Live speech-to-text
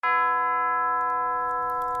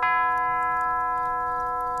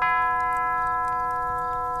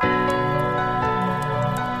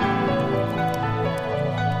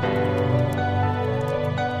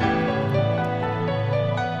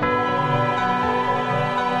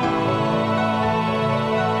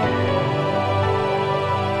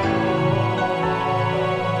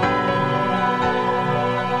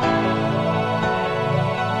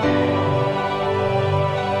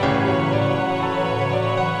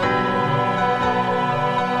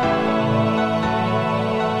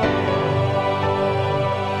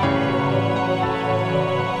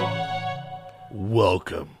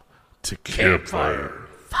Welcome to Campfire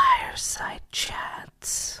Fireside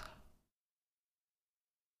Chats.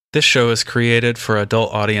 This show is created for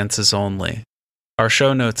adult audiences only. Our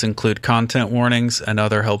show notes include content warnings and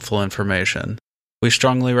other helpful information. We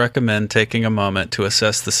strongly recommend taking a moment to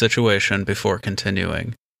assess the situation before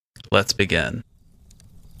continuing. Let's begin.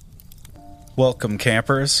 Welcome,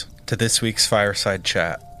 campers, to this week's Fireside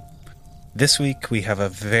Chat. This week we have a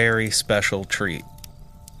very special treat.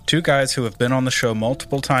 Two guys who have been on the show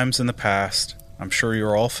multiple times in the past. I'm sure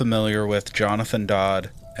you're all familiar with Jonathan Dodd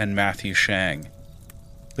and Matthew Schang.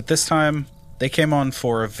 But this time, they came on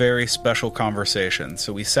for a very special conversation.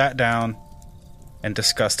 So we sat down and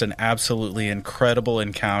discussed an absolutely incredible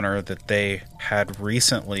encounter that they had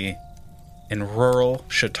recently in rural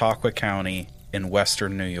Chautauqua County in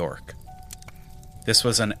western New York. This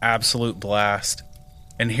was an absolute blast.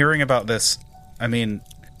 And hearing about this,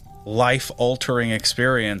 life-altering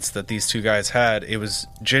experience that these two guys had, it was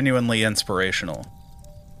genuinely inspirational.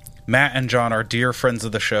 Matt and John are dear friends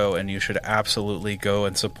of the show, and you should absolutely go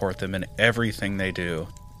and support them in everything they do.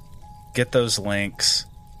 Get those links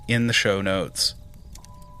in the show notes.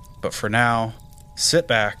 But for now, sit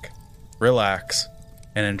back, relax,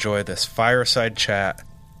 and enjoy this fireside chat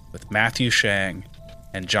with Matthew Schang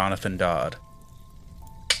and Jonathan Dodd.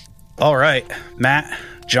 All right, Matt,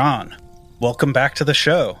 John, welcome back to the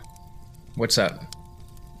show. What's up?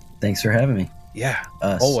 Thanks for having me. Yeah,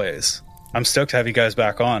 always. I'm stoked to have you guys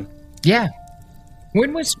back on. Yeah.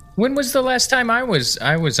 When was the last time I was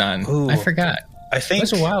on? Ooh, I forgot. I think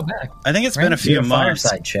it was a while back. I think it's been a few months.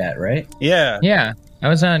 Fireside Chat, right? Yeah. Yeah. I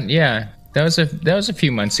was on. Yeah. That was a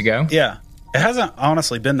few months ago. Yeah. It hasn't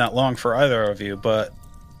honestly been that long for either of you, but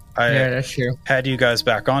that's true. Had you guys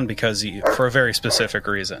back on because for a very specific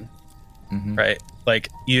reason. Mm-hmm. Right? Like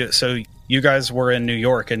you guys were in New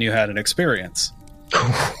York and you had an experience.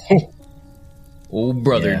 Oh,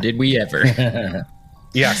 brother, did we ever?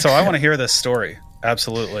 Yeah, so I want to hear this story.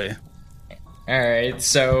 Absolutely. All right,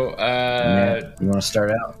 so... you want to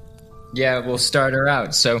start out? Yeah, we'll start her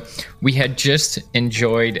out. So we had just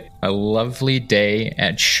enjoyed a lovely day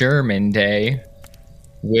at Sherman Day,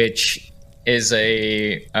 which is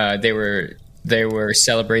they were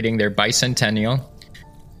celebrating their bicentennial.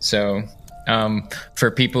 So...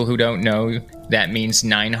 for people who don't know, that means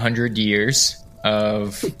 900 years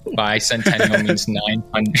of bicentennial means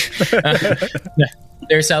 900.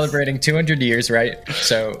 They're celebrating 200 years, right?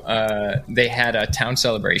 So they had a town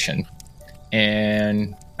celebration,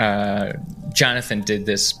 and Jonathan did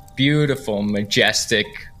this beautiful, majestic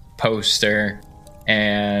poster,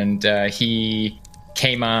 and he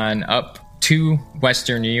came on up to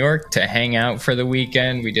Western New York to hang out for the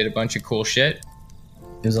weekend. We did a bunch of cool shit.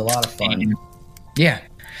 It was a lot of fun. Yeah.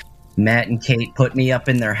 Matt and Kate put me up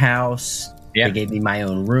in their house. Yeah. They gave me my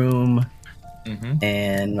own room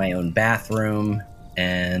and my own bathroom.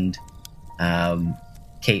 And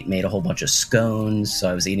Kate made a whole bunch of scones.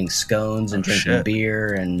 So I was eating scones and drinking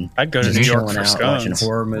beer. And I'd go to New York for scones. Watching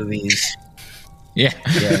horror movies. Yeah.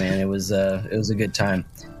 Yeah, man. It was a good time.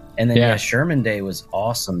 And then Sherman Day was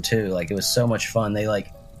awesome, too. Like, it was so much fun.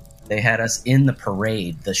 They had us in the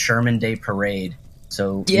parade, the Sherman Day parade.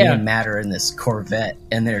 So me and Matt are in this Corvette,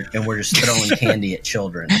 and we're just throwing candy at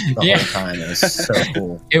children the whole time. It was so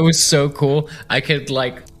cool. It was so cool. I could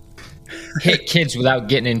hit kids without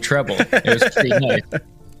getting in trouble. It was pretty nice.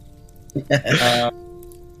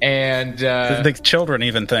 And the children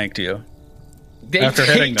even thanked you after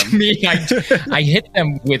hitting them. Me. I hit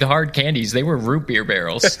them with hard candies. They were root beer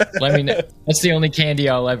barrels. That's the only candy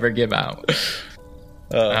I'll ever give out.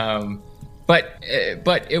 But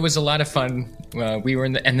it was a lot of fun. We were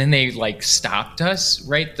and then they stopped us,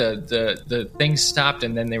 right? The thing stopped,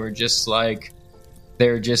 and then they were just like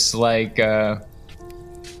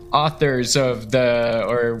authors of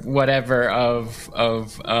the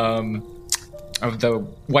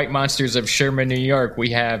White Monsters of Sherman, New York.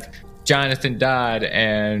 We have Jonathan Dodd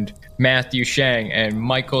and Matthew Schang and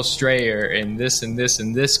Michael Strayer and this and this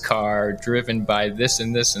and this car driven by this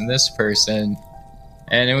and this and this person.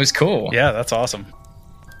 And it was cool. Yeah, that's awesome.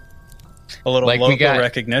 A little local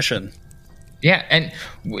recognition. Yeah, and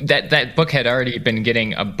that book had already been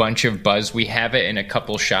getting a bunch of buzz. We have it in a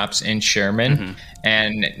couple shops in Sherman,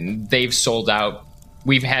 and they've sold out.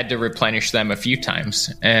 We've had to replenish them a few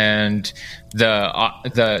times. And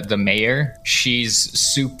the mayor, she was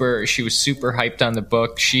super hyped on the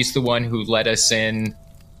book. She's the one who let us in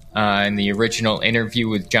the original interview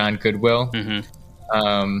with John Goodwill.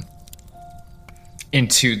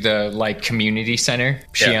 Into the community center.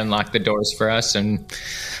 She unlocked the doors for us, and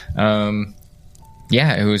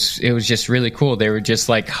it was just really cool. They were just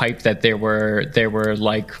hyped that there were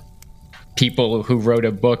people who wrote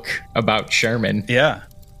a book about Sherman. Yeah.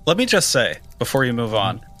 Let me just say, before you move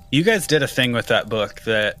on, you guys did a thing with that book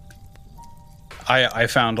that I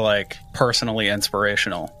found like personally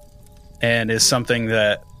inspirational, and is something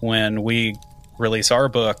that when we release our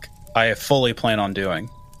book, I fully plan on doing,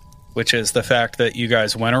 which is the fact that you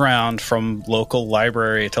guys went around from local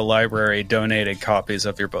library to library, donated copies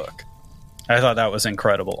of your book. I thought that was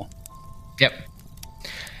incredible. Yep.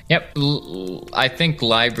 I think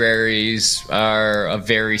libraries are a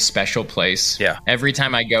very special place. Yeah. Every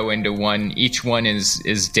time I go into one, each one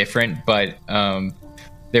is different, but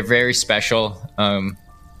they're very special.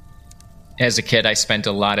 As a kid, I spent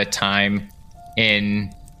a lot of time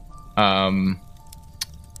in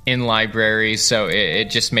libraries, so it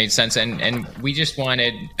just made sense. And we just want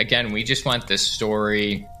this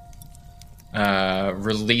story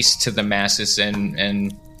released to the masses,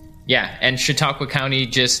 and Chautauqua County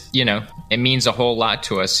just, it means a whole lot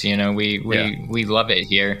to us. We love it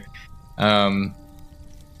here.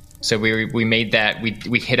 So we made that.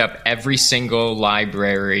 We hit up every single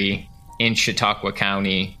library in Chautauqua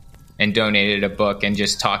County and donated a book, and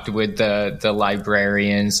just talked with the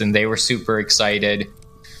librarians, and they were super excited.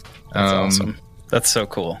 That's awesome. That's so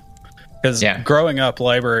cool. Because growing up,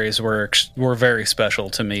 libraries were very special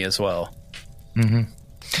to me as well. Mm-hmm.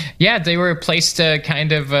 Yeah, they were a place to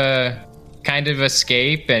kind of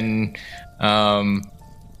escape, and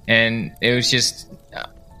it was just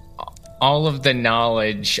all of the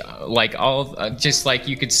knowledge, like just like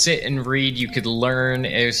you could sit and read, you could learn.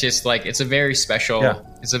 It was just like it's a very special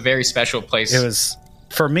place. It was,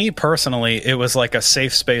 for me personally, it was like a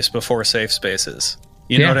safe space before safe spaces.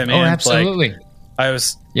 You know what I mean? Oh, absolutely. Like,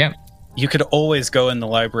 you could always go in the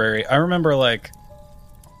library. I remember like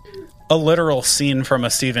a literal scene from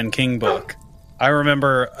a Stephen King book. I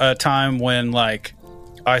remember a time when like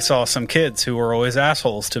I saw some kids who were always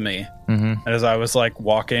assholes to me as I was like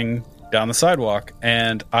walking down the sidewalk,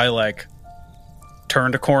 and I like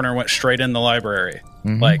turned a corner, went straight in the library.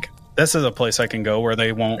 Like, this is a place I can go where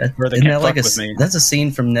they can't fuck with me. That's a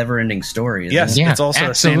scene from Neverending Story. Yes, it? It's also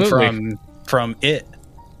absolutely. a scene from It.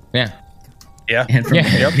 And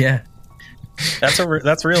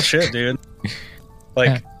That's real shit, dude.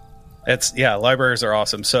 Like, libraries are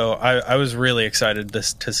awesome. So I was really excited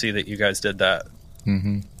to see that you guys did that.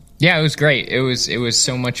 Yeah, it was great. It was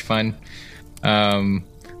so much fun.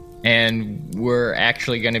 And we're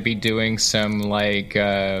actually going to be doing some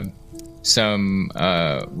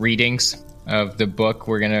readings of the book.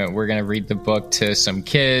 We're gonna read the book to some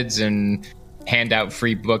kids and hand out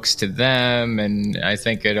free books to them, and I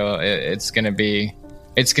think it's gonna be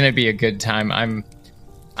a good time.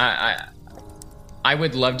 I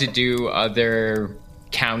would love to do other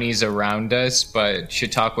counties around us, but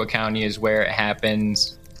Chautauqua County is where it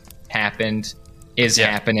happened, happening.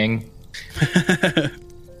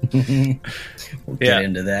 We'll get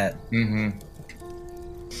into that.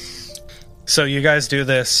 So you guys do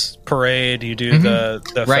this parade, you do the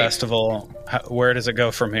festival. Where does it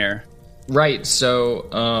go from here? Right. So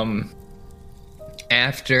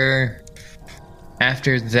after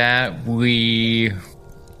that, where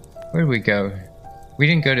did we go? We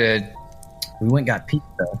didn't go to. We went and got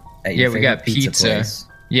pizza. We got pizza. Place.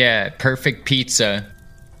 Yeah, Perfect Pizza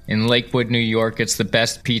in Lakewood, New York. It's the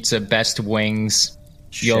best pizza, best wings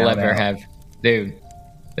you'll ever have, dude.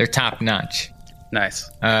 They're top notch. Nice.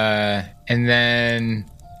 And then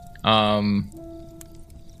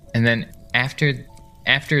after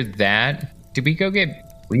that, did we go get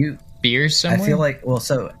beers somewhere? I feel like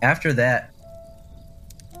so after that,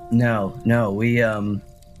 no,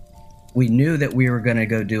 we knew that we were going to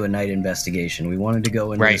go do a night investigation. We wanted to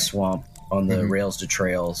go into the swamp on the rails to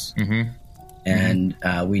trails, and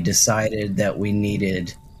we decided that we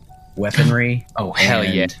needed weaponry. Oh hell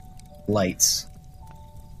yeah! Lights.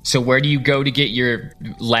 So where do you go to get your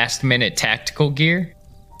last minute tactical gear?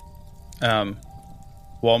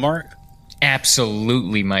 Walmart?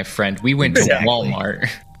 Absolutely, my friend. We went to Walmart.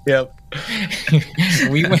 Yep.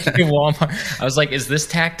 We went to Walmart. I was like, is this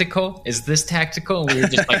tactical? Is this tactical? We were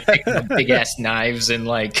just like picking up big ass knives and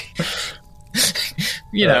like,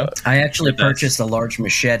 I actually purchased a large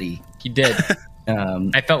machete. You did.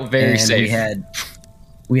 I felt very safe.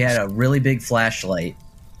 We had a really big flashlight.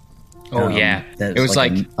 Oh yeah, it was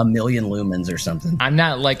like a million lumens or something. I'm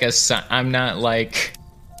not like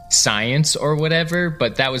science or whatever,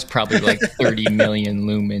 but that was probably like 30 million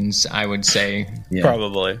lumens, I would say. Yeah.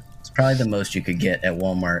 Probably. It's probably the most you could get at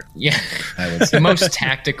Walmart. Yeah, I would say. The most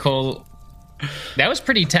tactical. That was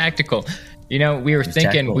pretty tactical. We were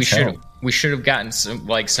thinking we should have gotten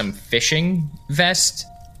some fishing vest,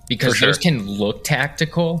 because those can look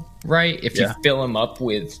tactical, right? If you fill them up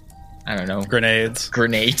with I don't know, Grenades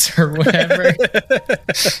or whatever.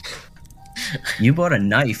 You bought a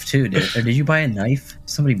knife too, or did you buy a knife?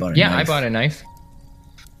 Somebody bought a knife. Yeah, I bought a knife.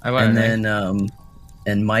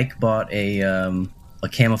 And Mike bought a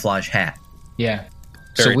camouflage hat. Yeah.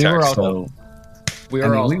 Very we were all tactful.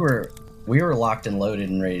 we were locked and loaded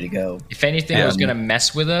and ready to go. If anything was going to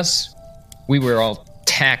mess with us, we were all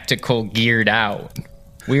tactical geared out.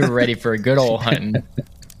 We were ready for a good old hunting.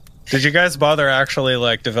 Did you guys bother actually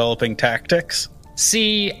like developing tactics?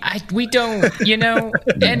 See, we don't, you know,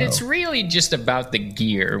 and it's really just about the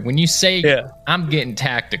gear. When you say, I'm getting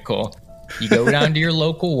tactical, you go down to your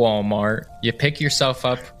local Walmart, you pick yourself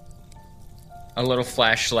up a little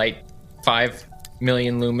flashlight, 5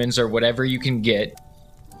 million lumens or whatever you can get,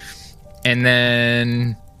 and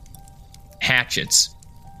then hatchets,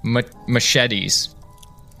 machetes,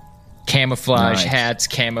 camouflage hats,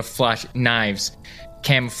 camouflage knives,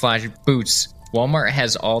 camouflage boots. Walmart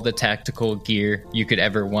has all the tactical gear you could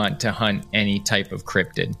ever want to hunt any type of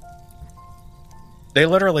cryptid. They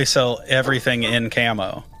literally sell everything in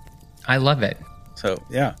camo. I love it. So,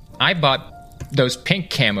 yeah. I bought those pink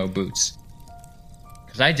camo boots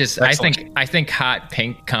because I think hot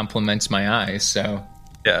pink complements my eyes. So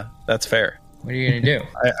yeah, that's fair. What are you gonna do?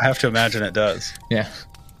 I have to imagine it does. Yeah.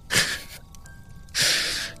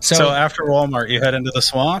 So after Walmart, you head into the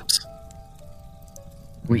swamps.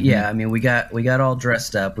 We got all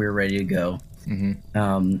dressed up. We were ready to go.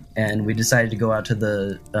 Mm-hmm. And we decided to go out to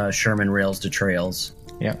the Sherman Rails to Trails.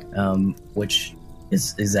 Yeah. Which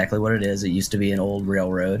is exactly what it is. It used to be an old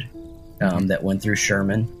railroad that went through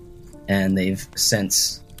Sherman, and they've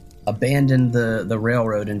since abandoned the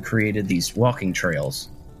railroad and created these walking trails.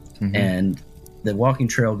 Mm-hmm. And the walking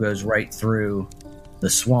trail goes right through the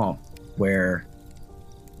swamp where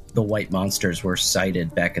the white monsters were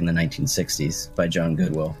sighted back in the 1960s by John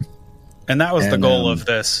Goodwill. And that was the goal of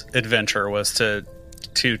this adventure, was to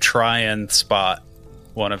try and spot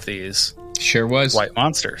one of these sure was white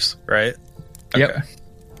monsters, right? Yep. Okay.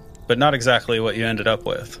 But not exactly what you ended up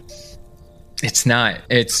with. It's not.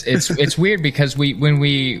 It's weird because when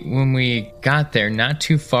we got there, not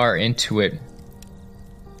too far into it,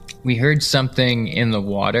 we heard something in the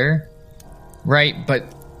water, right? But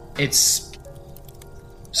it's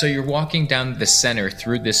so you're walking down the center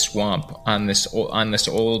through this swamp on this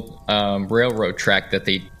old railroad track that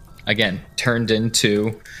they again turned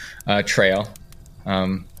into a trail,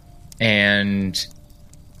 and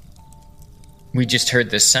we just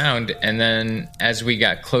heard this sound, and then as we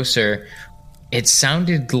got closer, it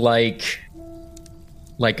sounded like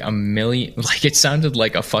a million, like it sounded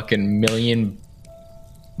like a fucking million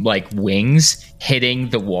like wings hitting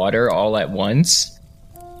the water all at once.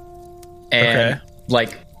 And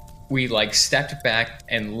like we like stepped back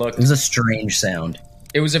and looked. It was a strange sound.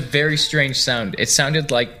 It was a very strange sound. It sounded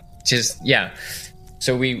like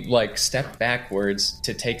so we like stepped backwards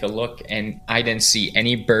to take a look, and I didn't see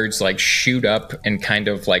any birds like shoot up and kind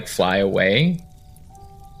of like fly away.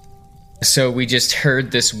 So we just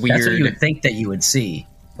heard this weird. That's what you would think that you would see.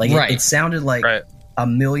 Like it sounded like a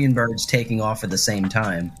million birds taking off at the same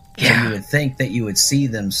time. Yeah. So you would think that you would see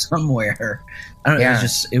them somewhere. I don't know. Yeah.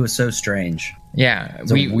 It was so strange. Yeah.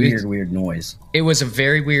 It was weird noise. It was a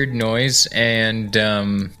very weird noise, and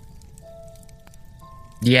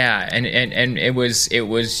yeah, and it was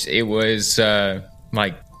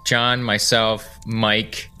like John, myself,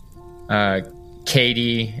 Mike,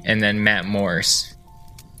 Katie, and then Matt Morse,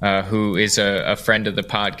 who is a friend of the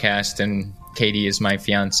podcast, and Katie is my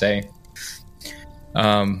fiance.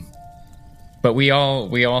 But we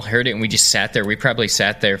all heard it, and we just sat there. We probably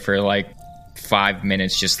sat there for like 5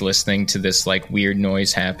 minutes just listening to this like weird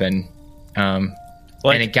noise happen. And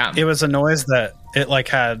it was a noise that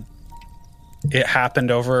it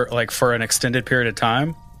happened over like for an extended period of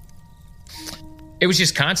time. It was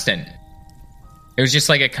just constant. It was just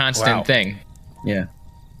like a constant thing. Yeah.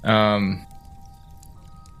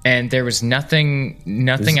 And there was nothing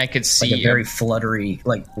I could see. Like a very fluttery,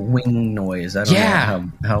 like wing noise. I don't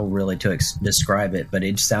know how really to describe it, but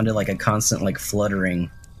it sounded like a constant, like fluttering.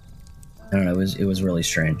 I don't know. It was really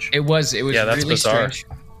strange. It was that's really bizarre.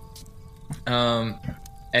 strange.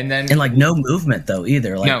 And like no movement though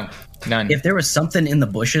either. Like, no, none. If there was something in the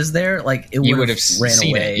bushes there, like it would have ran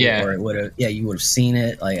seen away, it, or it would have. Yeah, you would have seen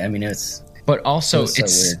it. Like I mean, it's. But also,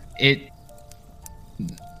 so weird.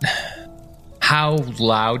 How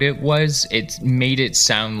loud it was, it made it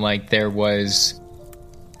sound like there was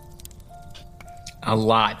a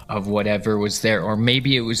lot of whatever was there, or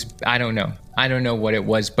maybe it was, I don't know what it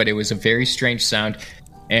was, but it was a very strange sound.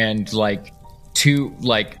 And like two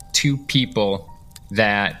people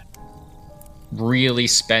that really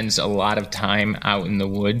spends a lot of time out in the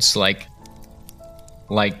woods, like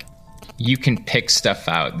you can pick stuff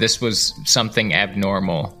out. This was something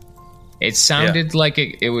abnormal. It sounded like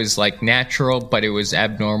it was like natural, but it was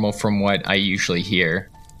abnormal from what I usually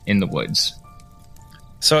hear in the woods.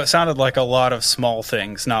 So it sounded like a lot of small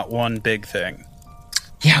things, not one big thing.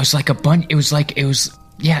 Yeah, it was like a bunch. It was like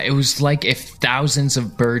if thousands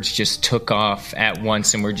of birds just took off at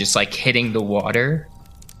once and were just like hitting the water.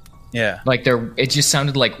 Yeah. Like it just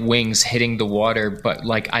sounded like wings hitting the water, but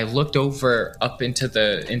like I looked over up into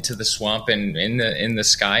the swamp and in the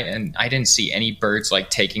sky, and I didn't see any birds like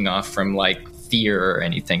taking off from like fear or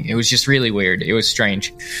anything. It was just really weird. It was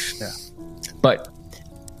strange. Yeah. But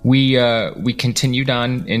we continued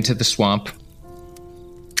on into the swamp,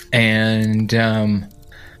 and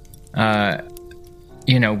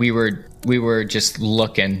we were just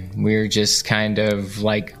looking. We were just kind of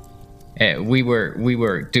like. We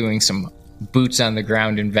were doing some boots on the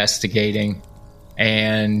ground investigating,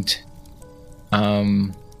 and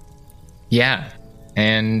and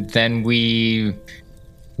then we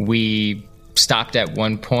stopped at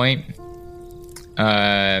one point,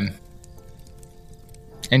 and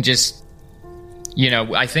just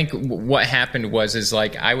I think what happened was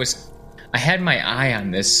like I had my eye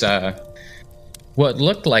on this what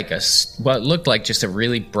looked like just a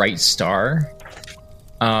really bright star.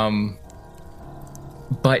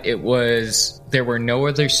 But there were no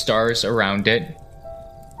other stars around it,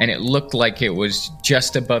 and it looked like it was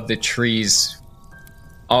just above the trees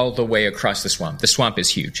all the way across the swamp. The swamp is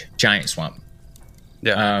huge, giant swamp.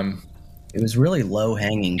 Yeah. It was really low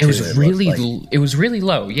hanging. It was really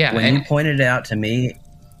low. Yeah. When you pointed it out to me,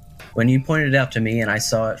 and I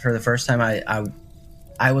saw it for the first time,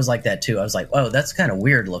 I was like that too. I was like, "Oh, that's kind of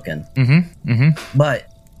weird looking." Mm-hmm. Mm-hmm. But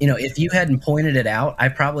if you hadn't pointed it out, I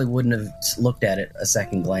probably wouldn't have looked at it a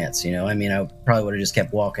second glance. I probably would have just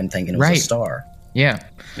kept walking, thinking it was a star. Yeah.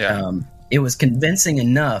 It was convincing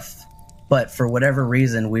enough, but for whatever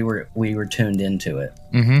reason, we were tuned into it.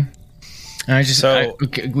 Mm-hmm.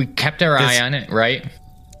 We kept our eye on it, right?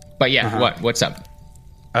 But yeah, what's up?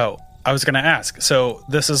 Oh, I was going to ask. So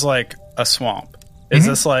this is like a swamp. Is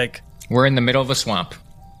this like... We're in the middle of a swamp.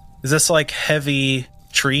 Is this like heavy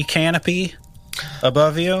tree canopy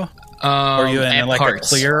above you? Or are you in like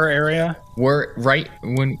parts. A clear area? We're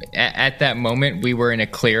at that moment we were in a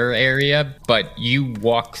clear area, but you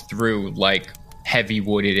walk through like heavy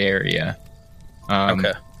wooded area.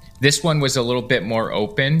 Okay. This one was a little bit more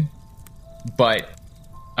open, but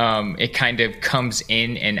it kind of comes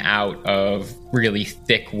in and out of really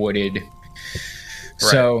thick wooded.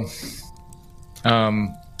 Right.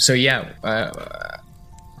 So yeah,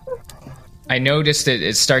 I noticed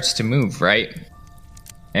it starts to move, right?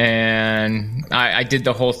 And I did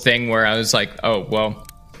the whole thing where I was like, oh, well,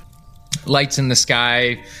 lights in the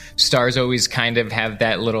sky, stars always kind of have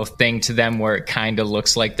that little thing to them where it kind of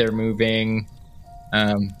looks like they're moving.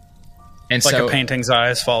 And like a painting's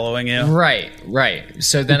eyes following you. Right.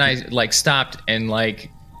 So then I like stopped and looked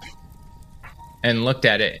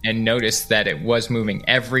at it and noticed that it was moving.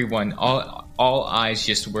 Everyone, all eyes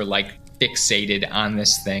just were like fixated on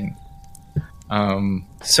this thing.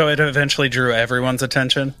 So it eventually drew everyone's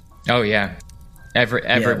attention. Oh yeah,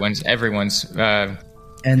 everyone's. And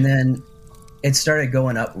then it started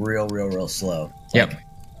going up real slow.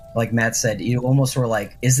 Like Matt said, you almost were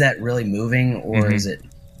like, "Is that really moving, or is it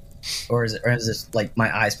this like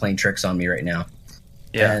my eyes playing tricks on me right now?"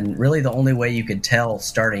 Yeah. And really, the only way you could tell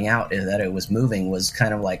starting out is that it was moving was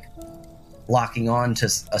kind of like locking on to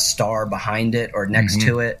a star behind it or next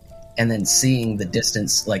to it. And then seeing the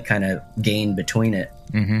distance like kind of gain between it,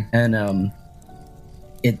 and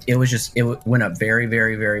it went up very,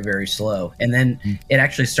 very, very, very slow, and then it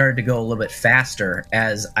actually started to go a little bit faster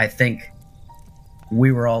as I think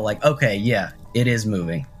we were all like, okay, yeah, it is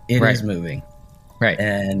moving, it is moving, right?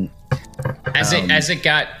 And as it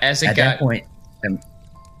got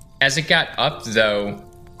up though,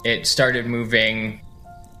 it started moving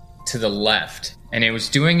to the left, and it was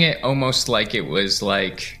doing it almost like it was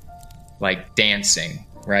like dancing,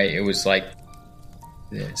 right? It was like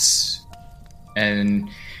this, and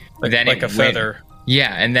then like a feather.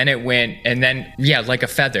 Yeah, and then it went, and then like a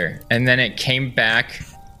feather, and then it came back,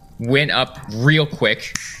 went up real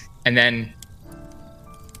quick, and then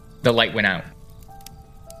the light went out.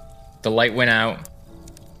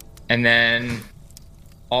 And then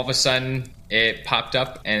all of a sudden it popped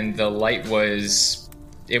up, and the light was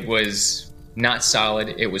not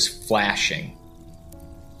solid. It was flashing.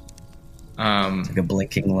 It's like a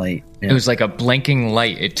blinking light. Yeah. It was like a blinking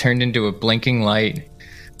light. It turned into a blinking light.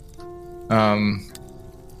 Was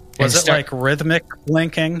it like rhythmic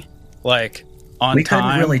blinking? Like on we time?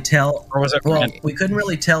 couldn't really tell. Or was it random? We couldn't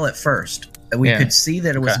really tell at first. We could see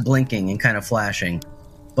that it was blinking and kind of flashing,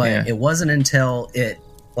 but it wasn't until it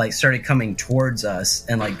like started coming towards us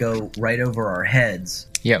and like go right over our heads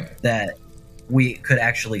that we could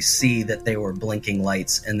actually see that they were blinking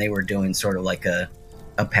lights and they were doing sort of like a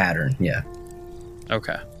pattern. Yeah.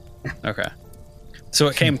 Okay. So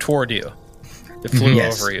it came toward you. It flew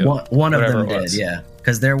over you. One of them did, yeah.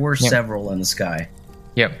 Because there were several in the sky.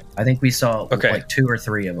 Yep. I think we saw like 2 or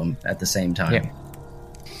 3 of them at the same time. Yep.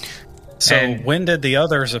 So when did the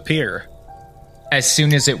others appear? As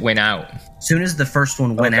soon as it went out. As soon as the first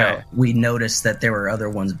one went out, we noticed that there were other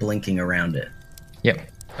ones blinking around it. Yep.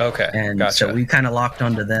 Okay. And so we kind of locked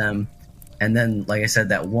onto them. And then, like I said,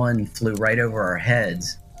 that one flew right over our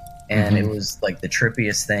heads. And it was like the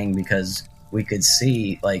trippiest thing because we could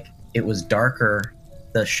see, like, it was darker.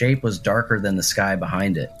 The shape was darker than the sky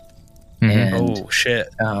behind it. And oh, shit.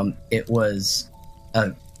 It was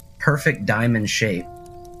a perfect diamond shape.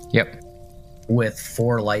 Yep. With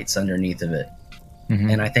 4 lights underneath of it.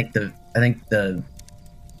 And I think the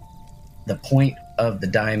point of the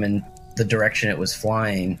diamond, the direction it was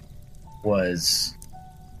flying was,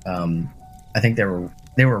 I think there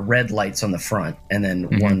were red lights on the front, and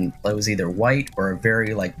then one that was either white or a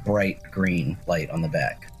very like bright green light on the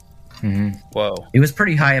back. Whoa! It was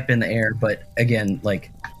pretty high up in the air, but again, like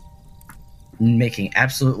making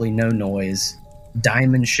absolutely no noise.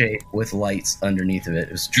 Diamond shape with lights underneath of it.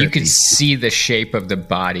 It was trippy. You could see the shape of the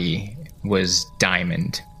body was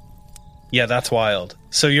diamond. Yeah, that's wild.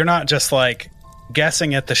 So you're not just like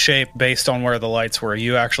guessing at the shape based on where the lights were.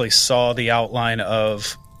 You actually saw the outline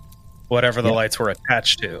of whatever the lights were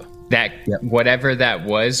attached to. That whatever that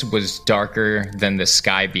was darker than the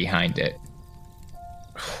sky behind it.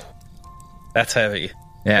 That's heavy.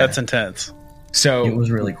 Yeah. That's intense. So it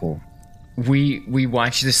was really cool. We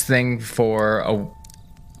watched this thing for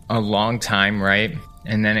a long time, right?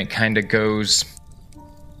 And then it kind of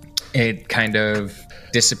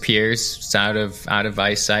disappears. It's out of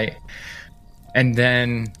eyesight. And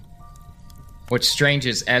then what's strange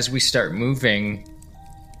is as we start moving,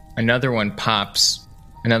 another one pops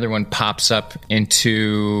up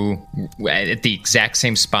into at the exact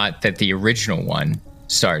same spot that the original one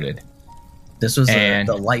started. This was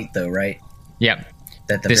the light though, right? Yep.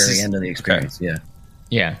 At the very end of the experience,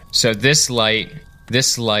 yeah. So this light,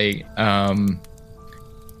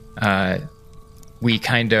 we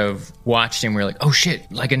kind of watched and we were like, "Oh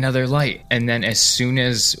shit!" Like another light. And then as soon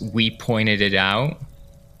as we pointed it out,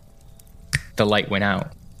 the light went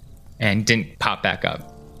out and didn't pop back up.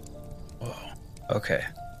 Whoa. Okay.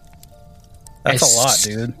 That's a lot,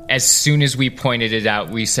 dude. As soon as we pointed it out,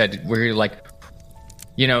 we're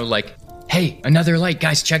like, hey, another light,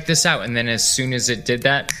 guys, check this out. And then as soon as it did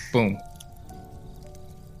that, boom.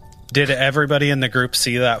 Did everybody in the group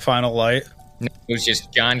see that final light? No, it was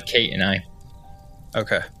just John, Kate, and I.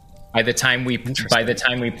 Okay. By the time we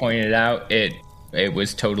pointed it out, it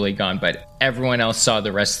was totally gone. But everyone else saw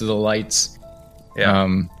the rest of the lights. Yeah.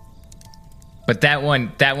 But that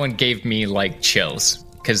one gave me like chills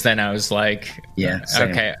because then I was like, same.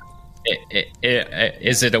 Okay.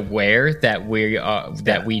 Is it aware that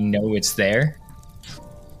we know it's there?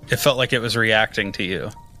 It felt like it was reacting to you.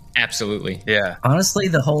 Absolutely. Yeah. Honestly,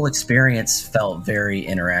 the whole experience felt very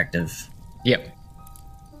interactive. Yep.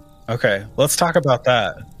 Okay, let's talk about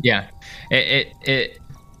that. Yeah. It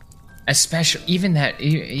especially even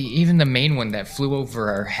the main one that flew over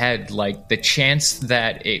our head, like the chance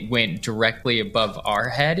that it went directly above our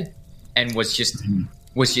head and was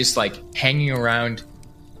just like hanging around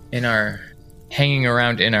in our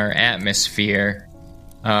atmosphere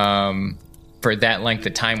for that length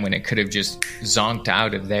of time when it could have just zonked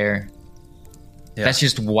out of there. Yeah. That's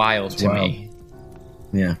just wild to me.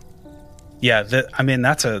 Yeah. Yeah,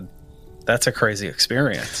 that's a crazy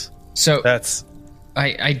experience. So that's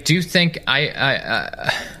I do think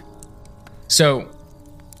so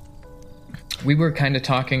we were kind of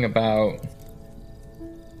talking about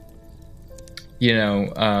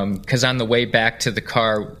because on the way back to the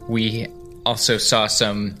car, we also saw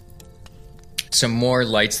some more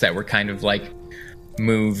lights that were kind of like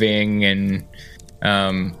moving and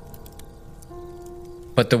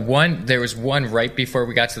but there was one right before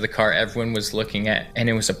we got to the car everyone was looking at, and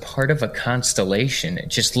it was a part of a constellation. It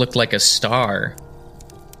just looked like a star.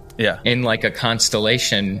 Yeah. In like a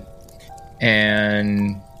constellation.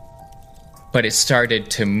 But it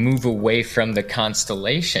started to move away from the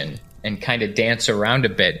constellation and kind of dance around a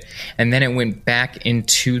bit, and then it went back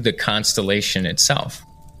into the constellation itself.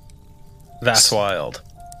 That's wild.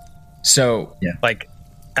 So, like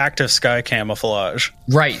active sky camouflage.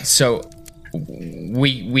 Right. So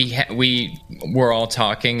we were all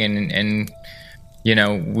talking, and you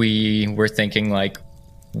know, we were thinking like,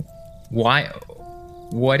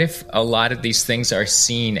 what if a lot of these things are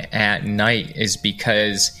seen at night is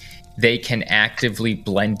because they can actively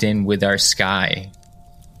blend in with our sky,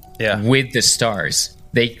 with the stars.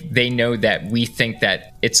 They know that we think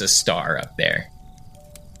that it's a star up there.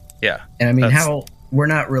 Yeah. And I mean, we're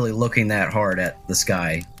not really looking that hard at the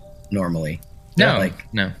sky normally. No.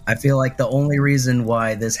 I feel like the only reason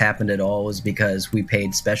why this happened at all was because we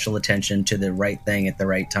paid special attention to the right thing at the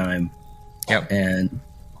right time. Yep. And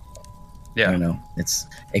I don't know.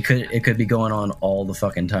 It could be going on all the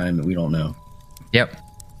fucking time that we don't know. Yep.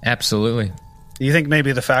 Absolutely. Do you think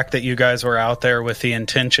maybe the fact that you guys were out there with the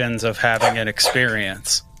intentions of having an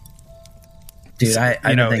experience, dude, I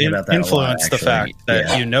think about that influenced a lot, the fact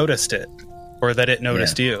that you noticed it, or that it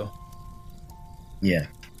noticed you? Yeah,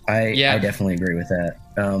 I definitely agree with that.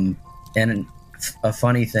 And a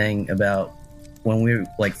funny thing about when we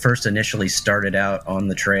first initially started out on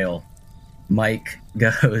the trail, Mike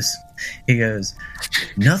goes,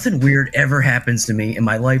 nothing weird ever happens to me, and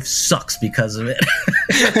my life sucks because of it.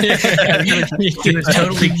 He was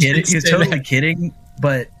totally kidding. He was totally kidding.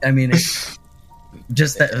 But I mean,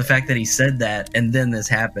 just the fact that he said that, and then this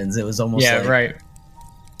happens, it was almost right.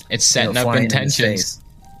 It's setting up intentions.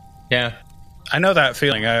 Yeah, I know that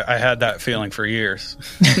feeling. I had that feeling for years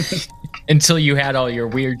until you had all your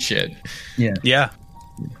weird shit. Yeah,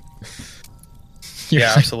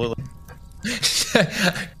 absolutely.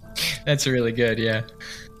 That's really good. Yeah.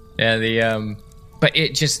 But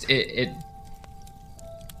it just it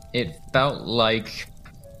felt like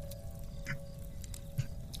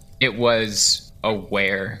it was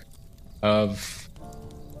aware of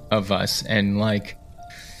us, and like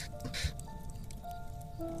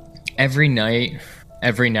every night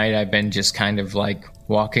I've been just kind of like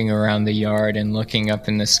walking around the yard and looking up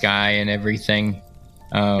in the sky and everything.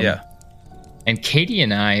 And Katie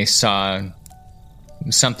and I saw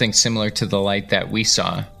something similar to the light that we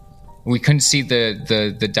saw. We couldn't see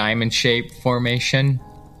the diamond shape formation,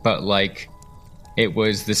 but like it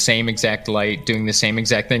was the same exact light doing the same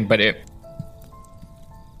exact thing, but it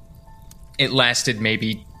lasted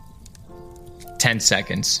maybe 10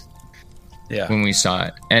 seconds when we saw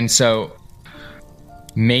it. And so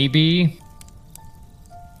maybe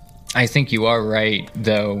I think you are right,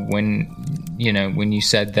 though, when you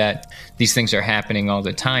said that these things are happening all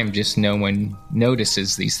the time, just no one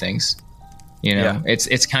notices these things.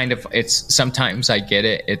 It's kind of, sometimes I get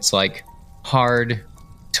it. It's like hard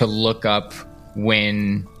to look up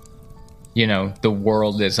when, the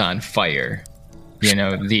world is on fire. You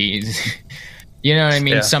know what I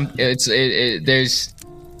mean? There's,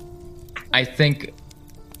 I think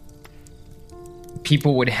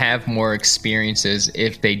people would have more experiences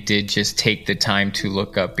if they did just take the time to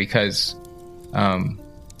look up, because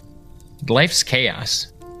life's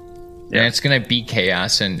chaos, and it's going to be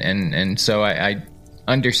chaos. And so I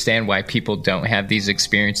understand why people don't have these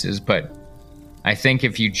experiences, but I think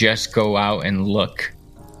if you just go out and look,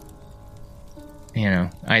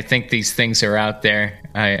 I think these things are out there.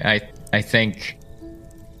 I think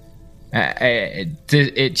I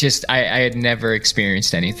had never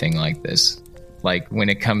experienced anything like this. Like when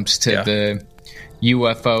it comes to the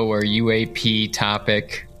UFO or UAP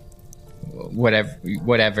topic,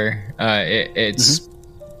 whatever. It's.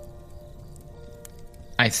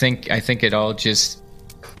 I think it all just,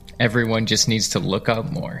 everyone just needs to look up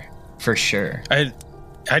more, for sure.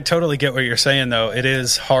 I totally get what you're saying, though. It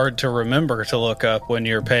is hard to remember to look up when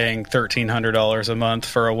you're paying $1,300 a month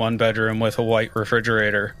for a 1-bedroom with a white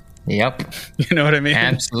refrigerator. Yep. You know what I mean?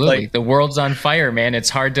 Absolutely. The world's on fire, man.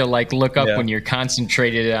 It's hard to look up when you're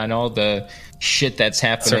concentrated on all the shit that's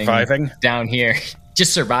happening. Surviving down here.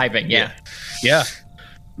 Just surviving. Yeah.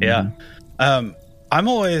 I'm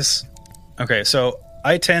always okay. So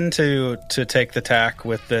I tend to take the tack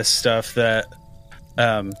with this stuff that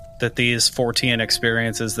these 14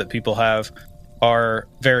 experiences that people have are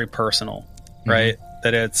very personal, right?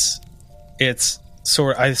 That it's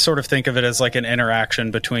I sort of think of it as like an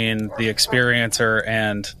interaction between the experiencer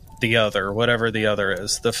and the other, whatever the other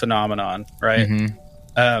is, the phenomenon, right?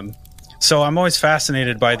 So I'm always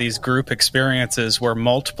fascinated by these group experiences where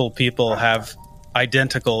multiple people have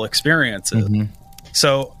identical experiences.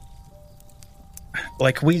 So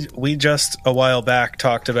like we just a while back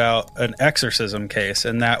talked about an exorcism case,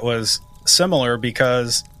 and that was similar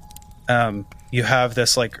because you have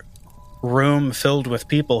this like room filled with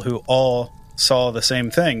people who all saw the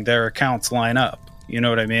same thing. Their accounts line up. You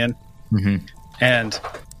know what I mean? And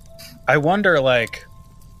I wonder, like,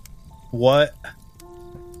 what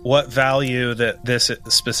what value that this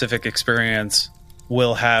specific experience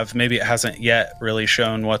will have. Maybe it hasn't yet really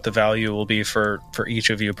shown what the value will be for each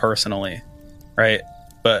of you personally, right?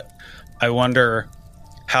 But I wonder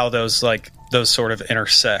how those sort of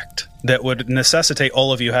intersect that would necessitate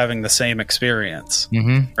all of you having the same experience,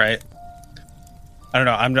 right? I don't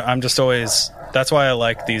know. I'm just always, that's why I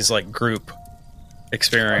like these like group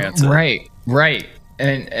experiences. Right.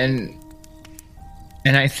 And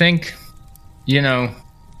I think, you know,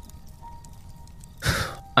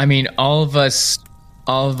 I mean, all of us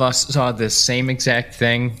saw the same exact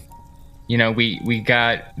thing. You know, we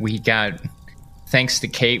got thanks to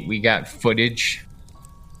Kate, we got footage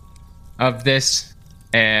of this,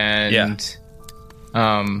 and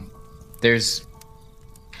there's,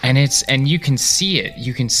 and you can see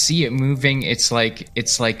it moving. It's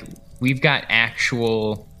like we've got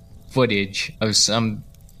actual footage of some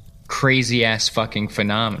crazy ass fucking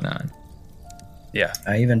phenomenon. Yeah,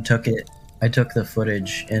 I took the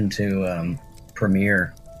footage into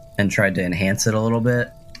Premiere and tried to enhance it a little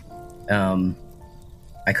bit.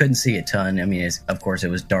 I couldn't see a ton. I mean, of course, it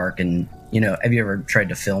was dark, and you know, have you ever tried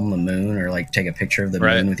to film the moon or like take a picture of the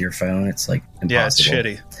moon with your phone? It's like impossible. Yeah,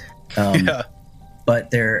 it's shitty.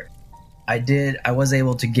 But I was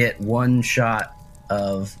able to get one shot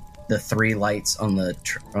of the three lights on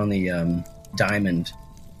the diamond,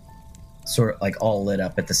 sort of like all lit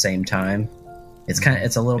up at the same time.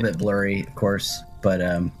 It's a little bit blurry, of course, but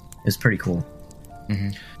it's pretty cool.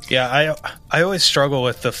 Mm-hmm. Yeah, I always struggle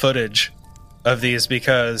with the footage of these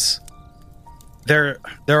because there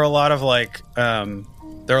are a lot of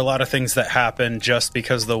there are a lot of things that happen just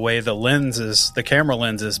because the way the camera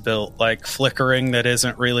lens is built, like flickering that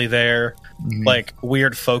isn't really there, like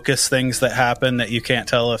weird focus things that happen that you can't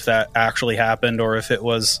tell if that actually happened or if it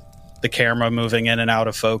was the camera moving in and out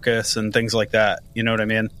of focus and things like that. You know what I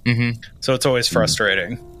mean? Mm-hmm. So it's always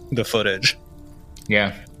frustrating, the footage.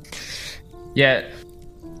 Yeah.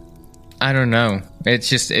 I don't know.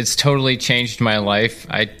 It's totally changed my life.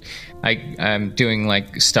 I'm doing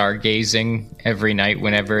like stargazing every night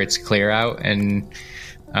whenever it's clear out, and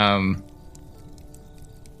I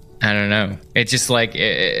don't know. It just like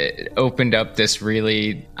it opened up this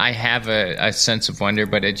really. I have a sense of wonder,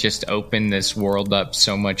 but it just opened this world up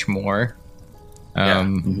so much more.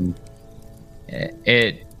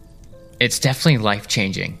 It's definitely life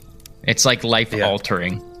changing. It's like life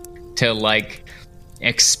altering to like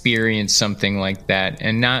experience something like that,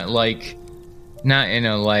 and not in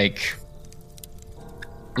a like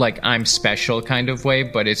I'm special kind of way,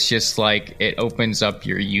 but it's just like it opens up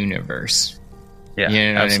your universe. Yeah,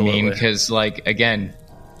 you know absolutely. What I mean? Because like again,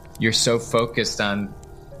 you're so focused on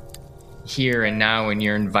here and now in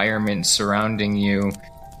your environment surrounding you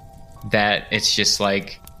that it's just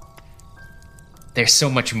like there's so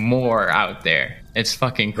much more out there. It's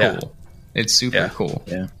fucking cool. Yeah. It's super cool.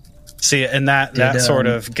 Yeah. See, and that sort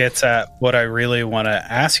of gets at what I really want to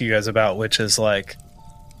ask you guys about, which is like,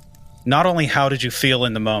 not only how did you feel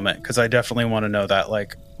in the moment, because I definitely want to know that,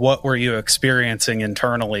 like, what were you experiencing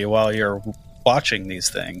internally while you're watching these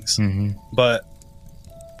things? Mm-hmm. But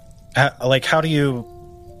like, how do you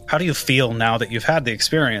feel now that you've had the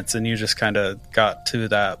experience? And you just kind of got to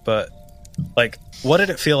that, but like, what did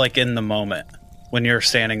it feel like in the moment when you're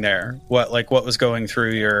standing there? What was going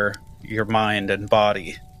through your mind and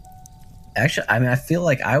body? Actually, I mean, I feel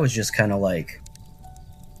like I was just kind of like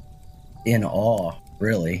in awe,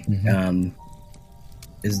 really. Mm-hmm.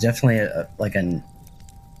 It's definitely an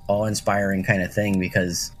awe-inspiring kind of thing,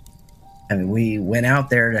 because I mean, we went out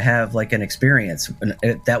there to have like an experience.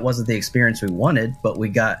 That wasn't the experience we wanted, but we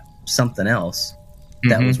got something else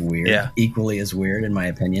that was weird, equally as weird in my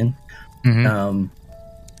opinion. Mm-hmm.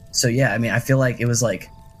 So yeah, I mean, I feel like it was like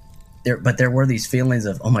there were these feelings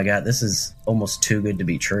of, oh my God, this is almost too good to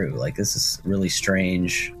be true. Like, this is really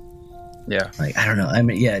strange. Yeah. Like, I don't know. I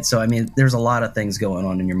mean, yeah. So, I mean, there's a lot of things going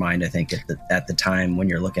on in your mind, I think, at the time when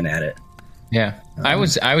you're looking at it. Yeah. I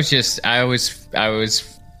was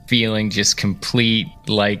feeling just complete,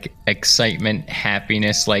 like, excitement,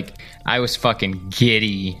 happiness. Like, I was fucking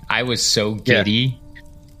giddy. I was so giddy. Yeah.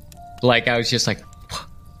 Like, I was just like,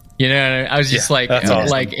 you know, I was just like, awesome.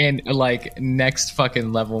 Like, in like next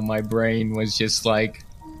fucking level, my brain was just like,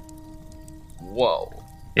 whoa.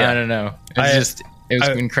 Yeah. I don't know. It was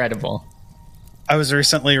incredible. I was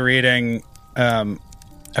recently reading, I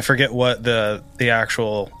forget what the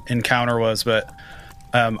actual encounter was, but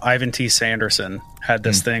Ivan T. Sanderson had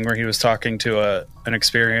this thing where he was talking to an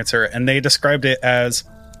experiencer, and they described it as,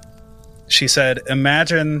 she said,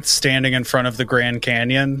 imagine standing in front of the Grand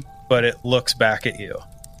Canyon, but it looks back at you.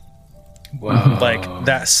 Wow. Like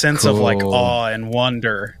that sense of like awe and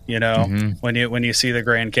wonder, when you see the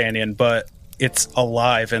Grand Canyon, but it's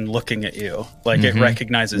alive and looking at you. Like it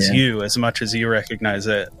recognizes you as much as you recognize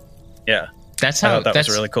it. Yeah. That's how that was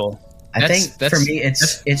really cool. I think for me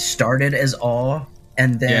it started as awe,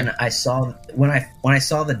 and then I saw when I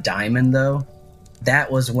saw the diamond though,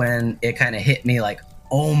 that was when it kind of hit me like,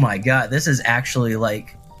 oh my god, this is actually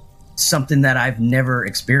like something that I've never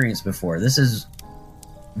experienced before. This is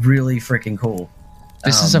really freaking cool.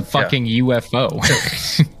 This is a fucking UFO.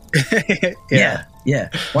 Yeah.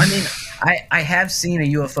 Well, I mean, I have seen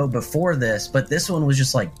a UFO before this, but this one was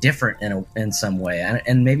just like different in some way,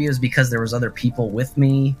 and maybe it was because there was other people with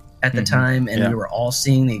me at the time, and we were all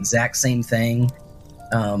seeing the exact same thing.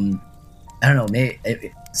 I don't know.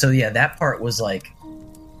 That part was like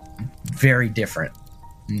very different.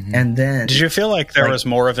 And then, did you feel like there was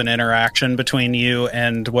more of an interaction between you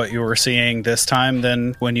and what you were seeing this time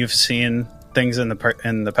than when you've seen things in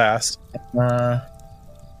the past?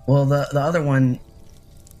 Well, the other one,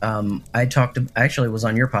 I actually was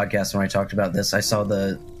on your podcast when I talked about this. I saw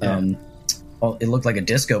it looked like a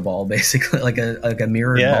disco ball, basically, like a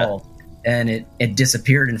mirrored ball, and it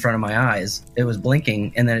disappeared in front of my eyes. It was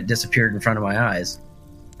blinking, and then it disappeared in front of my eyes.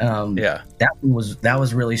 That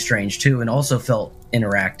was really strange too, and also felt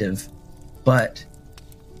interactive, but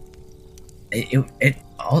I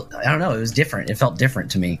don't know. It was different. It felt different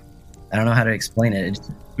to me. I don't know how to explain it.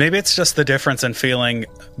 Maybe it's just the difference in feeling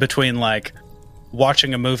between like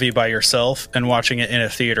watching a movie by yourself and watching it in a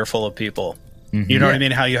theater full of people. You know what I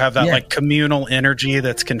mean? How you have that like communal energy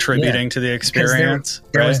that's contributing to the experience.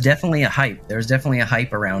 There was definitely a hype. There was definitely a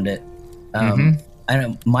hype around it. I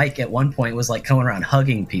know Mike at one point was like coming around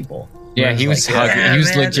hugging people. Yeah, he was hugging. He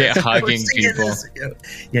was legit hugging people.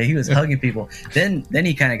 Yeah, he was hugging people. Then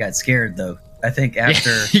he kind of got scared though. I think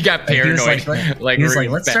after he got paranoid. He was like,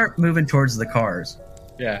 let's start moving towards the cars.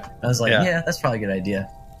 Yeah. I was like, yeah, that's probably a good idea.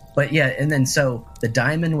 But yeah, and then so the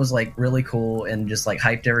diamond was like really cool and just like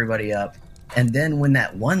hyped everybody up. And then when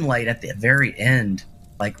that one light at the very end,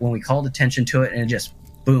 like when we called attention to it and it just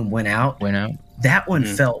boom went out. That one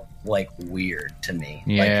felt like weird to me.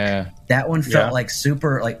 Yeah. Like, that one felt like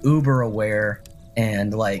super like uber aware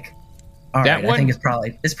and like all right, I think it's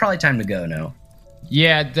probably time to go now.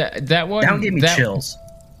 Yeah, that one gave me chills.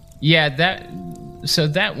 Yeah, that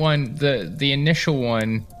one, the initial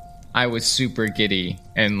one, I was super giddy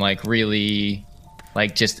and like really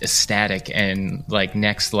like just ecstatic and like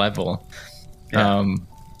next level.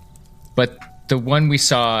 But the one we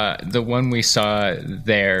saw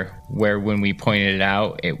there where when we pointed it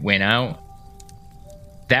out, it went out.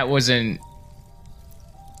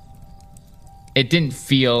 It didn't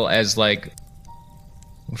feel as like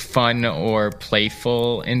fun or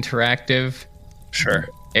playful interactive. Sure.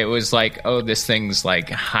 It was like, oh, this thing's like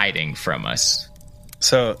hiding from us.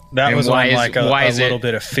 So that was when like a little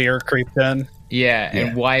bit of fear creeped in. Yeah,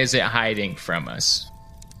 and why is it hiding from us?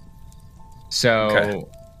 So,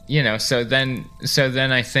 so then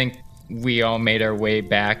I think we all made our way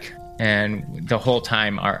back, and the whole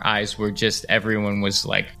time our eyes were just, everyone was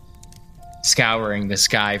like scouring the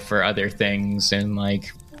sky for other things and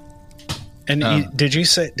like. And did you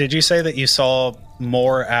say that you saw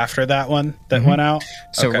more after that one that went out?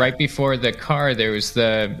 So right before the car, there was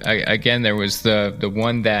the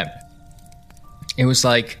one that it was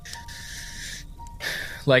like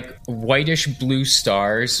whitish blue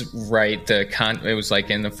stars, right? It was like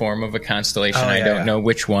in the form of a constellation. I don't know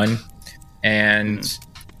which one. And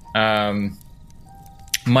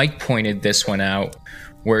Mike pointed this one out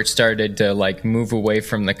where it started to like move away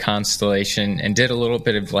from the constellation and did a little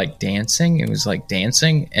bit of like dancing. It was like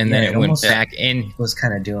dancing, and then it went back in. It was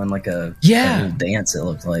kind of doing like a little dance. It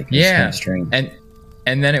looked like it was kind of strange.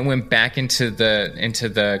 And then it went back into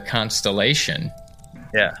the constellation.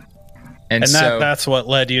 Yeah. And that's what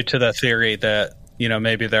led you to the theory that,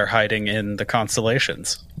 maybe they're hiding in the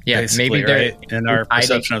constellations. Yeah, maybe they're in our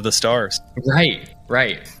perception of the stars. Right.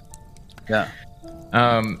 Yeah.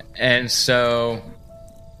 And so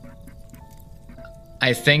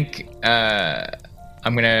I think I'd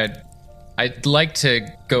like to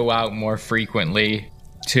go out more frequently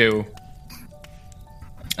too.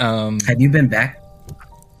 Have you been back?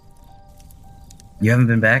 You haven't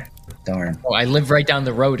been back? Darn. Oh, I live right down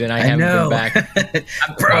the road, and I haven't been back.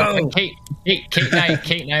 Bro, Kate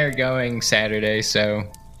and I are going Saturday, so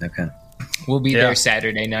okay, we'll be there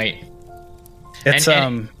Saturday night. It's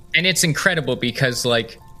and it's incredible because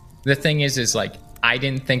like the thing is like I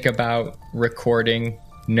didn't think about recording.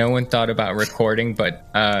 No one thought about recording, but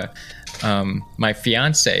my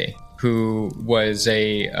fiance, who was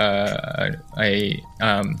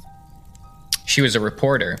she was a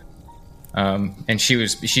reporter. And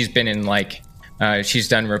she's been in like she's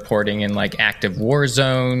done reporting in like active war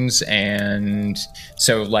zones, and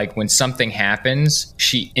so like when something happens,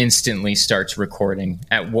 she instantly starts recording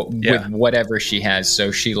with whatever she has.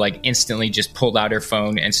 So she like instantly just pulled out her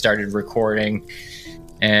phone and started recording,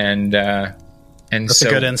 and that's so,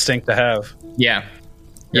 a good instinct to have. Yeah.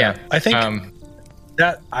 I think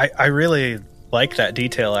that I really like that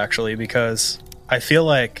detail actually, because I feel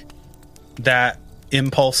like that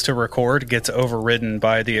impulse to record gets overridden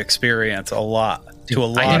by the experience a lot to a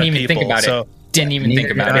lot of people. I didn't even think about it. Didn't even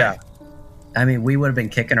think about it. I mean, we would have been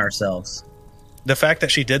kicking ourselves. The fact that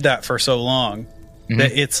she did that for so long,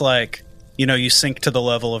 that it's like, you know, you sink to the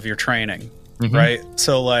level of your training, right?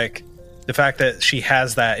 So like the fact that she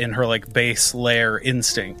has that in her like base layer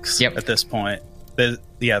instincts at this point,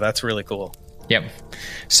 that's really cool. Yep.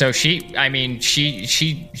 So she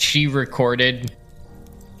recorded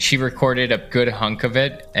a good hunk of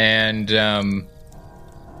it, and and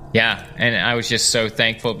I was just so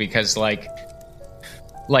thankful because like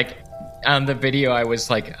on the video I was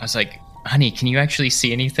like, honey, can you actually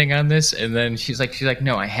see anything on this? And then she's like,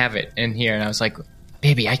 no, I have it in here. And I was like,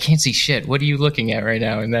 baby, I can't see shit. What are you looking at right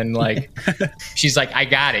now? And then like she's like, I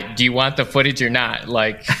got it. Do you want the footage or not?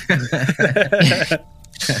 Like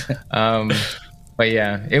but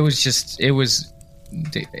yeah,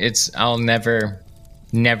 I'll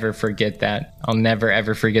never forget that. I'll never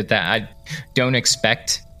ever forget that. I don't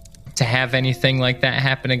expect to have anything like that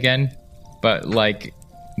happen again, but like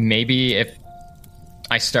maybe if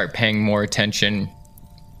I start paying more attention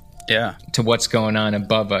to what's going on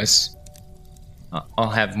above us, I'll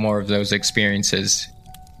have more of those experiences.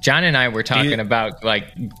 John and I were talking about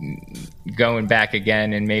like going back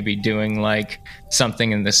again and maybe doing like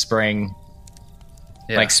something in the spring,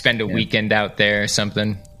 like spend a weekend out there or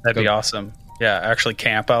something. That'd be awesome. Yeah, actually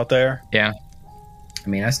camp out there. Yeah. I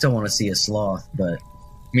mean, I still want to see a sloth, but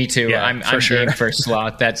me too. Yeah, I'm game for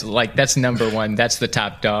sloth. That's number one. That's the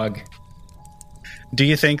top dog. Do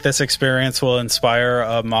you think this experience will inspire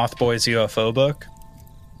a Mothboys UFO book?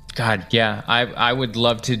 God, yeah. I would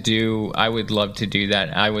love to do that.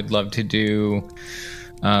 I would love to do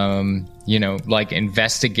like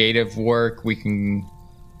investigative work. We can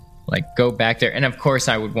like go back there, and of course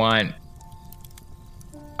I would want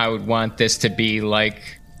this to be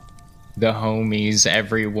like the homies,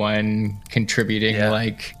 everyone contributing,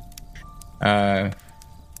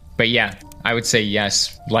 but yeah, I would say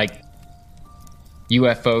yes, like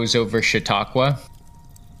UFOs over Chautauqua.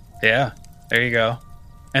 Yeah, there you go.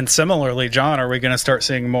 And similarly, John, are we going to start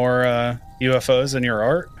seeing more UFOs in your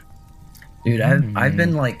art? Dude, I've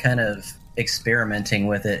been like kind of experimenting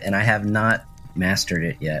with it, and I have not mastered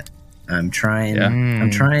it yet. I'm trying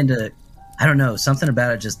to, I don't know, something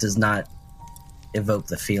about it just does not evoke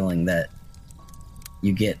the feeling that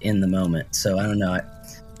you get in the moment. So I don't know.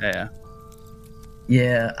 I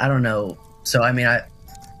don't know. So I mean,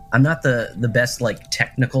 I'm not the best like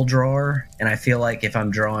technical drawer, and I feel like if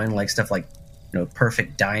I'm drawing like stuff like, you know,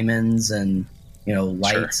 perfect diamonds and, you know,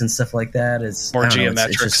 lights and stuff like that, it's more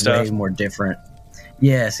geometric it's just stuff. way more different.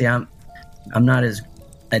 Yeah, see, I'm not as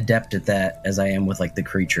adept at that as I am with like the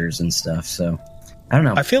creatures and stuff. So I don't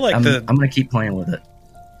know. I feel like I'm going to keep playing with it.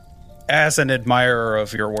 As an admirer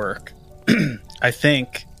of your work, I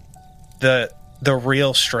think the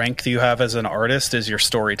real strength you have as an artist is your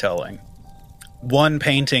storytelling. One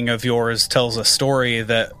painting of yours tells a story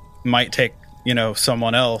that might take, you know,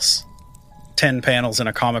 someone else 10 panels in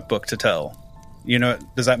a comic book to tell. You know,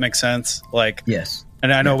 does that make sense? Like, yes.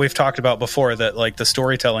 And I know we've talked about before that like the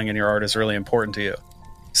storytelling in your art is really important to you.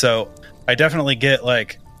 So I definitely get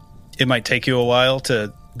like it might take you a while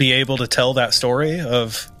to be able to tell that story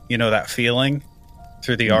of, you know, that feeling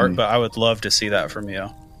through the art, but I would love to see that from you.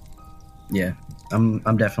 Yeah, I'm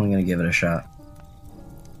definitely going to give it a shot.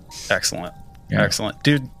 Excellent. Yeah. Excellent.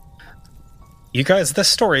 Dude, you guys, this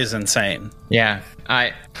story is insane. Yeah.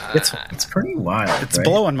 It's pretty wild. It's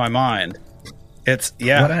blowing my mind. It's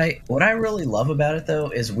What I really love about it though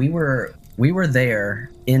is we were there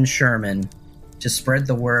in Sherman to spread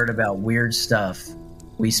the word about weird stuff.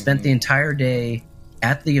 We spent the entire day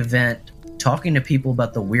at the event talking to people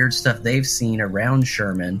about the weird stuff they've seen around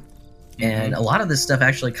Sherman. And a lot of this stuff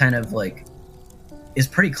actually kind of like is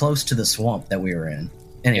pretty close to the swamp that we were in.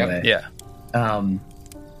 Anyway. Yeah.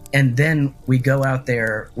 And then we go out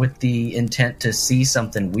there with the intent to see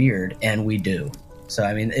something weird, and we do. So,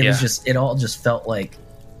 I mean, it all just felt like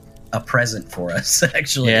a present for us,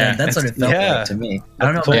 actually. Yeah. That's what it felt like to me. I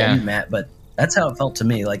don't know about you, Matt, but that's how it felt to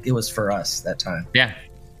me. Like it was for us that time. Yeah.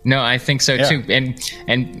 No, I think so too. And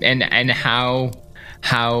how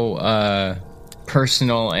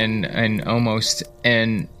personal and almost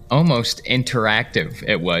and almost interactive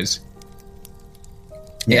it was.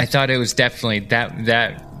 Yeah, I thought it was definitely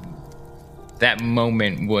that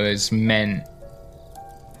moment was meant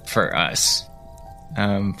for us,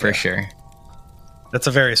 for sure. That's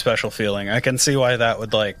a very special feeling. I can see why that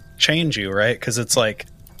would like change you, right? Because it's like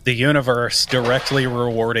the universe directly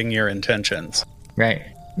rewarding your intentions. Right.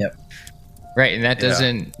 Yep. Right, and that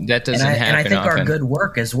doesn't happen and I think often. our good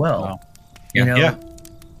work as well. Wow. You know, Yeah.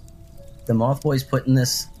 the Moth Boys putting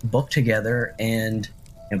this book together and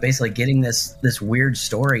basically getting this weird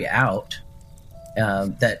story out.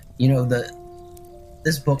 That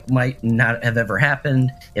this book might not have ever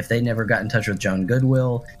happened if they never got in touch with John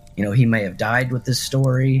Goodwill. He may have died with this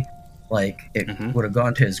story. Like it would have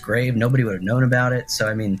gone to his grave. Nobody would have known about it. So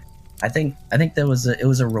I mean, I think it was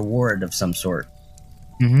a reward of some sort.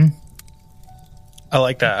 Mm-hmm. I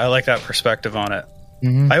like that. I like that perspective on it.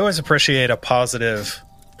 Mm-hmm. I always appreciate a positive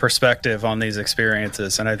perspective on these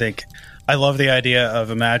experiences, and I love the idea of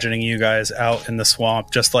imagining you guys out in the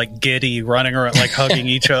swamp, just like giddy, running around, like hugging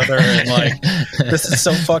each other, and like, this is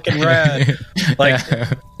so fucking rad. Like,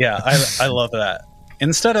 yeah, I love that.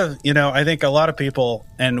 Instead of, I think a lot of people,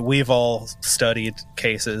 and we've all studied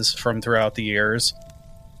cases from throughout the years,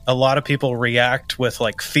 a lot of people react with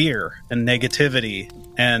like fear and negativity,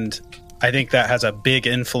 and I think that has a big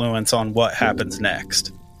influence on what happens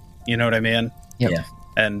next. You know what I mean? Yep. Yeah.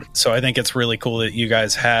 And so I think it's really cool that you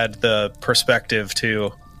guys had the perspective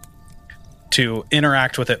to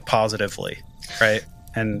interact with it positively, right?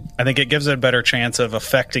 And I think it gives it a better chance of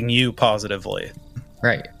affecting you positively.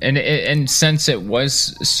 Right. And since it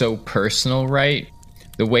was so personal, right,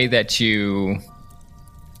 the way that you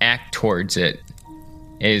act towards it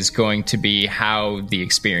is going to be how the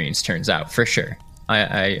experience turns out, for sure. I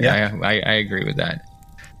agree with that.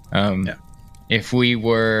 If we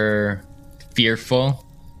were fearful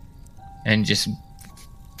and just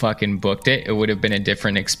fucking booked it, it would have been a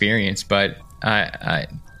different experience. But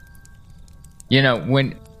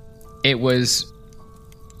when it was,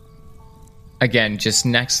 again, just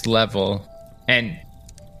next level, and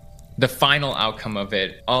the final outcome of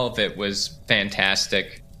it, all of it was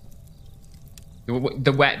fantastic.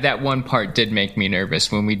 That one part did make me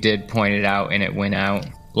nervous when we did point it out and it went out.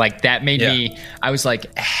 Like, that made me, I was like,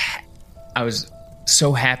 I was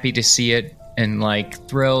so happy to see it and like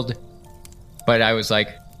thrilled, but I was like,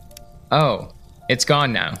 oh, it's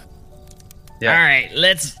gone now. Yeah. All right,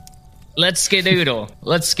 let's skedoodle.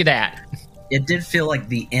 Let's skedat. It did feel like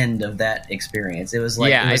the end of that experience. It was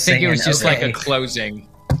like, I think it was just okay, like a closing.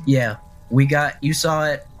 Yeah, you saw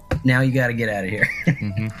it. Now you got to get out of here.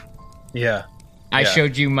 Mm-hmm. Yeah. I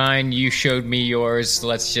showed you mine. You showed me yours.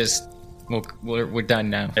 Let's just, we're done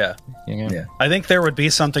now. Yeah. Yeah. I think there would be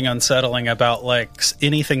something unsettling about like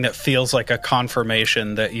anything that feels like a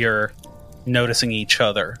confirmation that you're noticing each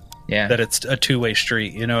other. Yeah. That it's a two-way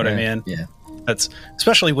street. You know what I mean? Yeah. That's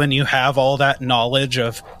especially when you have all that knowledge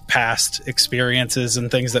of past experiences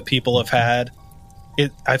and things that people have had.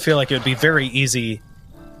 I feel like it would be very easy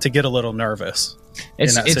to get a little nervous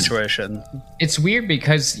in that situation. It's weird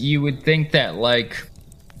because you would think that, like,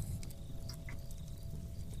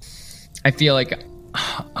 I feel like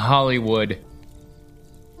Hollywood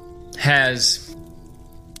has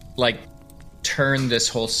like turned this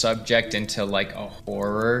whole subject into like a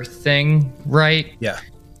horror thing, right? Yeah.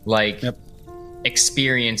 Like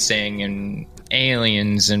experiencing and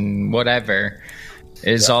aliens and whatever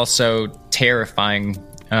is also terrifying.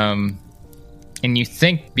 And you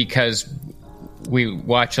think because we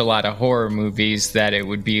watch a lot of horror movies that it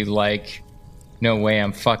would be like, no way,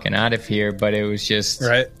 I'm fucking out of here. But it was just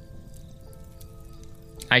right.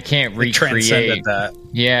 I can't recreate that.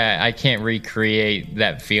 Yeah, I can't recreate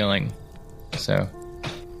that feeling. So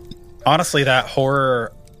honestly, that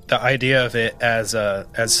horror, the idea of it as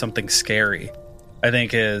something scary, I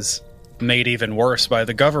think is made even worse by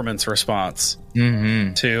the government's response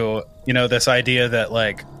to, this idea that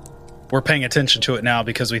like we're paying attention to it now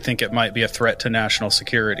because we think it might be a threat to national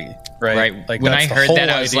security, right? Right. Like when that's I the heard whole that,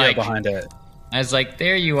 I was idea like, behind it. I was like,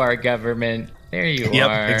 there you are, government. There you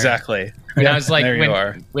are. Exactly. And I was like,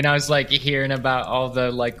 you when I was like hearing about all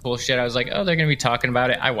the like cool shit, I was like, oh, they're gonna be talking about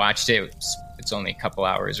it. I watched it. It's only a couple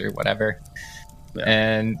hours or whatever. Yeah.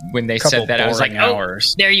 And when they said that, I was like,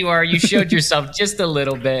 hours. Oh, there you are. You showed yourself just a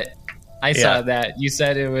little bit. I saw that. You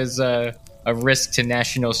said it was a risk to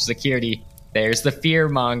national security. There's the fear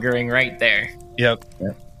mongering right there. Yep.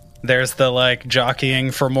 There's the like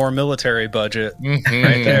jockeying for more military budget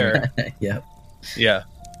right there. Yep. Yeah.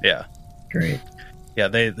 Great. Yeah,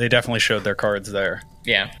 they definitely showed their cards there.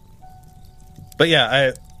 Yeah. But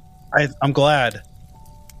yeah, I'm glad,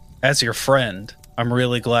 as your friend, I'm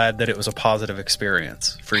really glad that it was a positive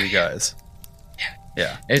experience for you guys.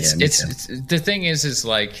 Yeah. It's the thing is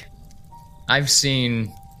like, I've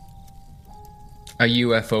seen a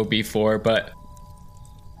UFO before, but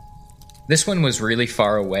this one was really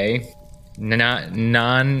far away, not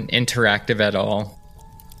non-interactive at all,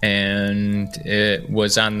 and it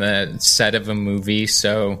was on the set of a movie,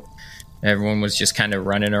 so everyone was just kind of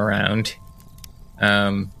running around.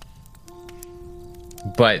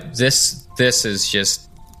 But this is just,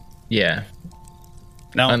 yeah.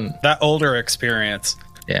 Now, that older experience,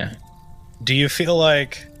 yeah. do you feel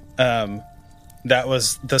like that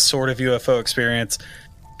was the sort of UFO experience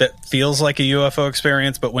that feels like a UFO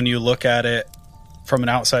experience, but when you look at it from an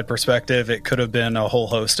outside perspective, it could have been a whole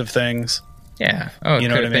host of things? Yeah. Oh, you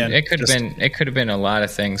know what I mean? It could have been a lot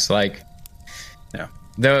of things. Like, yeah,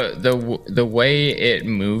 the way it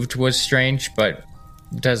moved was strange, but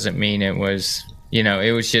doesn't mean it was. You know,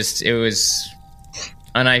 it was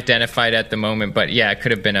unidentified at the moment. But yeah, it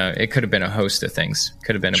could have been a host of things.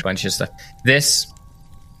 Could have been a bunch of stuff. This.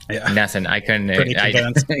 Yeah. Nothing. I couldn't.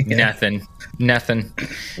 Nothing.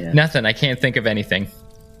 Yeah. Nothing. I can't think of anything.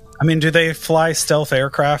 I mean, do they fly stealth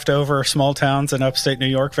aircraft over small towns in upstate New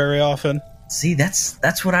York very often? See,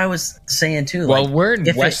 that's what I was saying too. Well, like, we're in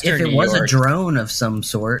Western New York. If it was a drone of some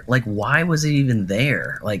sort, like, why was it even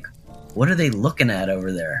there? Like, what are they looking at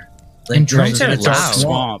over there? Like, and drones are it's loud. a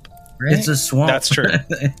swamp. Right? It's a swamp. That's true.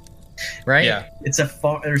 Right? Yeah. It's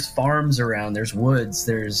there's farms around. There's woods.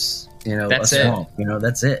 There's that's a swamp.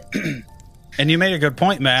 That's it. And you made a good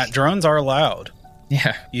point, Matt. Drones are loud.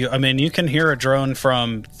 Yeah. You can hear a drone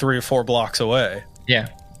from 3 or 4 blocks away. Yeah.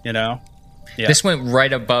 Yeah. This went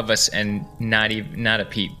right above us and not a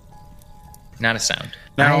peep. Not a sound.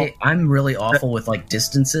 Now, I'm really awful with like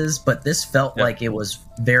distances, but this felt like it was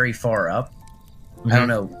very far up. Mm-hmm. I don't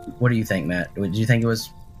know. What do you think, Matt? Did you think it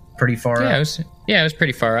was pretty far up? It was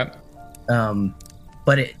pretty far up.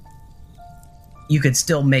 But you could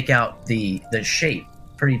still make out the shape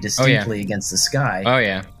pretty distinctly against the sky. Oh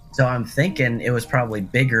yeah. So I'm thinking it was probably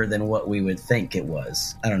bigger than what we would think it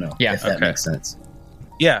was. I don't know if that makes sense.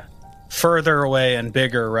 Yeah. Further away and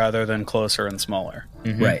bigger rather than closer and smaller.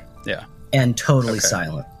 Mm-hmm. Right. Yeah. And totally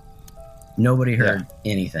silent. Nobody heard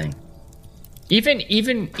anything.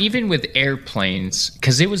 Even with airplanes,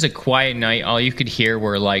 because it was a quiet night, all you could hear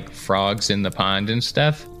were like frogs in the pond and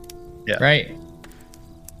stuff. Yeah. Right?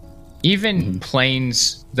 Even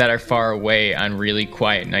planes that are far away on really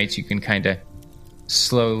quiet nights, you can kind of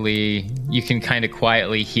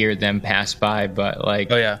quietly hear them pass by, but like,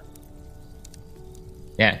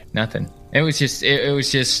 nothing. It was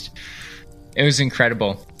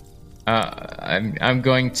incredible. I'm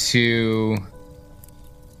going to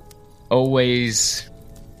always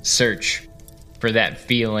search for that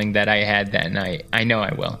feeling that I had that night. I know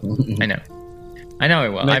I will. I know I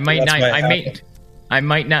will. I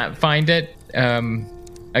might not find it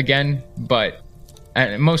again, but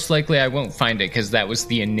most likely I won't find it because that was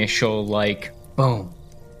the initial like boom.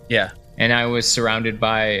 Yeah. And I was surrounded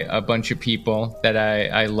by a bunch of people that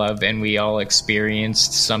I love, and we all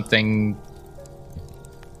experienced something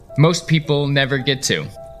most people never get to.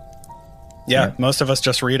 Yeah, most of us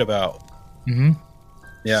just read about. Mm-hmm.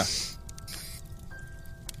 Yeah.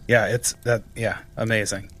 Yeah, it's that. Yeah,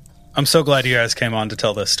 amazing. I'm so glad you guys came on to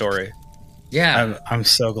tell this story. Yeah, I'm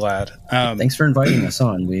so glad. Thanks for inviting us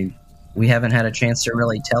on. We haven't had a chance to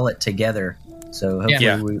really tell it together, so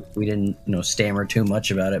hopefully we didn't stammer too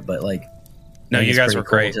much about it. But like, no, you guys were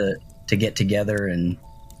great to get together and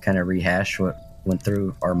kind of rehash what went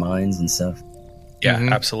through our minds and stuff. Yeah,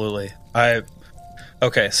 absolutely.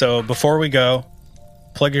 Okay, so before we go,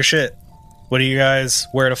 plug your shit. What do you guys,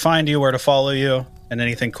 where to find you, where to follow you, and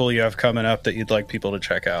anything cool you have coming up that you'd like people to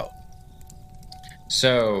check out?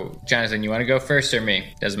 So, Jonathan, you want to go first or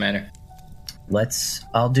me? Doesn't matter.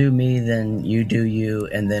 I'll do me, then you do you,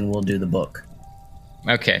 and then we'll do the book.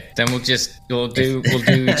 Okay, then we'll do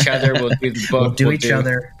each other, we'll do the book. We'll do each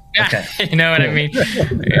other. Okay. You know what I mean?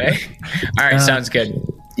 Okay. All right, sounds good.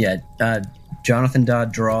 Yeah, Jonathan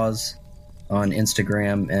Dodd Draws on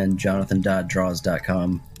Instagram and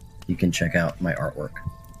jonathandodddraws.com. You can check out my artwork.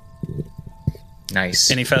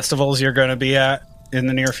 Nice. Any festivals you're going to be at in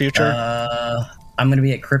the near future? I'm going to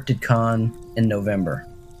be at CryptidCon in November.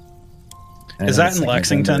 Is that in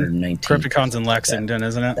Lexington? CryptidCon's in Lexington,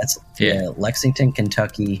 isn't it? That's Lexington,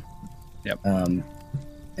 Kentucky. Yep. And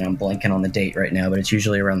I'm blanking on the date right now, but it's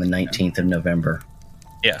usually around the 19th of November.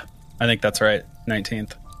 Yeah, I think that's right.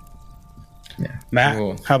 19th. Yeah. Matt,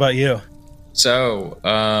 cool. How about you? So,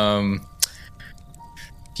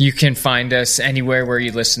 you can find us anywhere where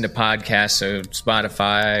you listen to podcasts. So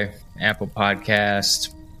Spotify, Apple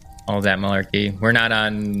Podcasts, all that malarkey. We're not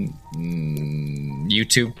on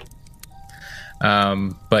YouTube,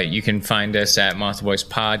 but you can find us at Moth Boys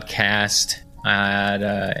Podcast at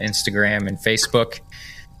Instagram and Facebook.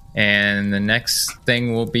 And the next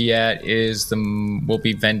thing we'll be at is we'll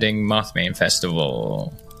be vending Mothman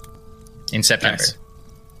Festival in September. Nice.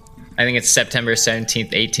 I think it's September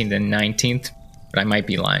 17th, 18th, and 19th, but I might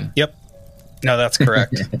be lying. Yep. No, that's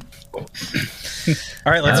correct. All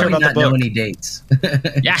right, let's hear about the book. Know any dates?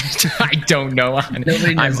 Yeah, I don't know.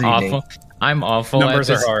 Nobody knows I'm awful. Dates. I'm awful. Numbers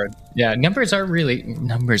are hard. Yeah, numbers are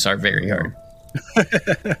very hard.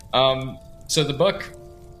 So the book,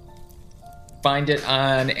 find it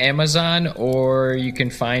on Amazon, or you can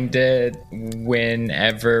find it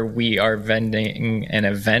whenever we are vending an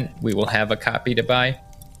event. We will have a copy to buy.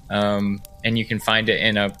 And you can find it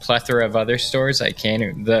in a plethora of other stores.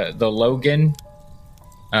 The Logan,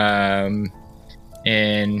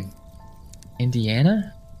 in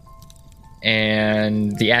Indiana,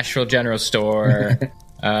 and the Asheville General Store.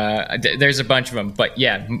 There's a bunch of them, but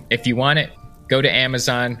yeah, if you want it, go to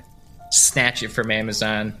Amazon, snatch it from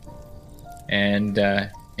Amazon, and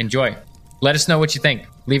enjoy. Let us know what you think.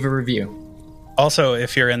 Leave a review. Also,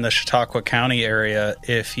 if you're in the Chautauqua County area,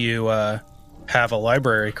 if you have a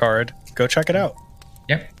library card, go check it out.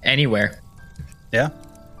 Yep, anywhere. Yeah.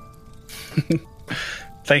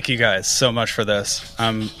 Thank you guys so much for this.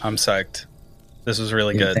 I'm psyched. This was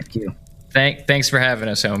really good. Thank you. Thanks for having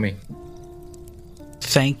us, homie.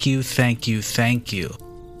 Thank you.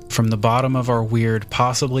 From the bottom of our weird,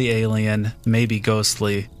 possibly alien, maybe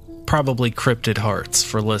ghostly, probably cryptid hearts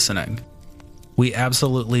for listening. We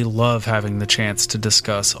absolutely love having the chance to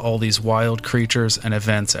discuss all these wild creatures and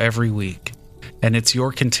events every week, and it's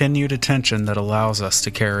your continued attention that allows us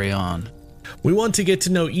to carry on. We want to get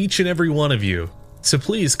to know each and every one of you, so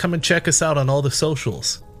please come and check us out on all the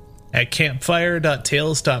socials. At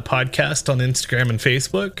campfire.tales.podcast on Instagram and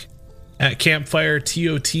Facebook, at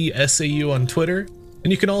campfire.totsau on Twitter,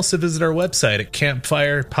 and you can also visit our website at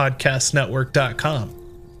campfirepodcastnetwork.com.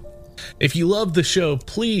 If you love the show,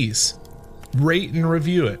 please rate and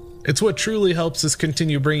review it. It's what truly helps us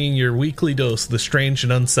continue bringing your weekly dose of the strange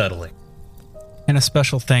and unsettling. And a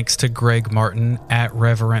special thanks to Greg Martin at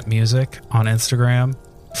Reverent Music on Instagram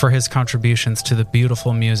for his contributions to the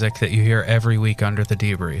beautiful music that you hear every week under the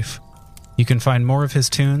debrief. You can find more of his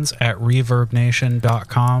tunes at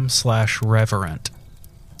reverbnation.com/reverent.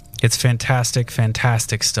 It's fantastic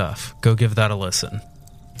stuff. Go give that a listen.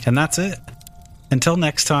 And that's it. Until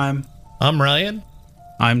next time, I'm Ryan.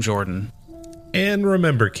 I'm Jordan. And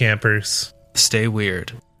remember, campers, stay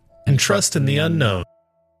weird and trust in the unknown.